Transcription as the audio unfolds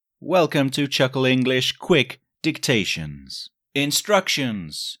Welcome to Chuckle English Quick Dictations.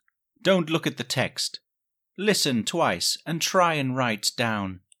 Instructions. Don't look at the text. Listen twice and try and write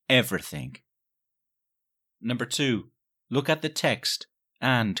down everything. Number 2. Look at the text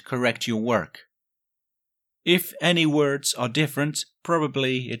and correct your work. If any words are different,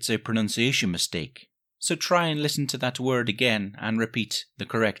 probably it's a pronunciation mistake. So try and listen to that word again and repeat the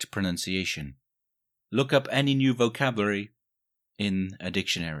correct pronunciation. Look up any new vocabulary in a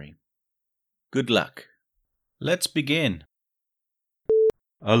dictionary. Good luck. Let's begin.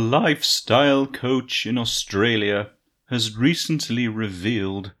 A lifestyle coach in Australia has recently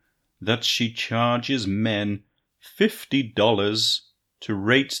revealed that she charges men $50 to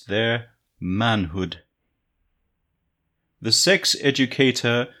rate their manhood. The sex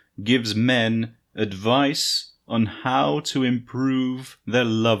educator gives men advice on how to improve their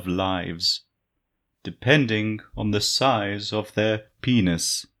love lives, depending on the size of their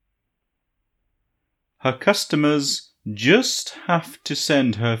penis. Her customers just have to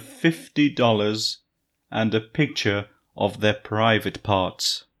send her $50 and a picture of their private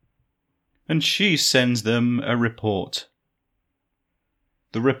parts, and she sends them a report.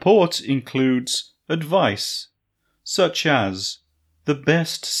 The report includes advice such as the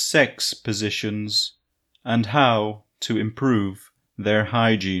best sex positions and how to improve their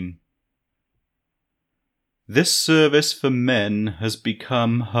hygiene. This service for men has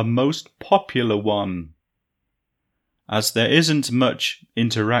become her most popular one, as there isn't much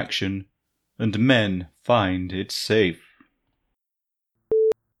interaction and men find it safe.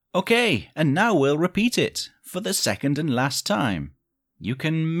 Okay, and now we'll repeat it for the second and last time. You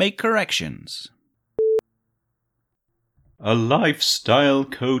can make corrections. A lifestyle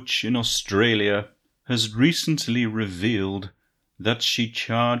coach in Australia has recently revealed that she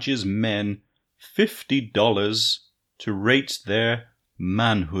charges men $50 to rate their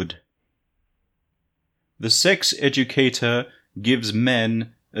manhood. The sex educator gives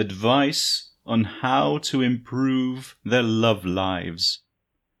men advice on how to improve their love lives,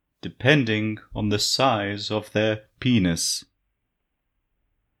 depending on the size of their penis.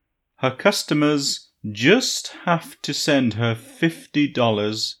 Her customers just have to send her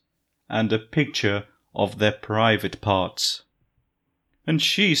 $50 and a picture of their private parts, and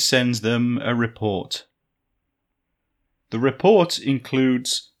she sends them a report. The report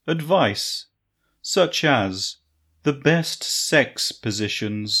includes advice such as the best sex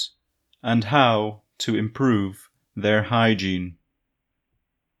positions and how to improve their hygiene.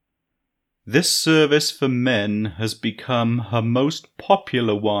 This service for men has become her most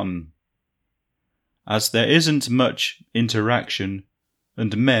popular one, as there isn't much interaction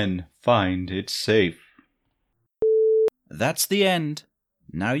and men find it safe. That's the end.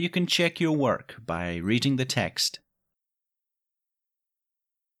 Now you can check your work by reading the text.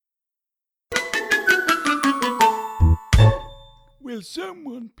 Will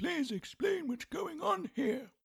someone please explain what's going on here?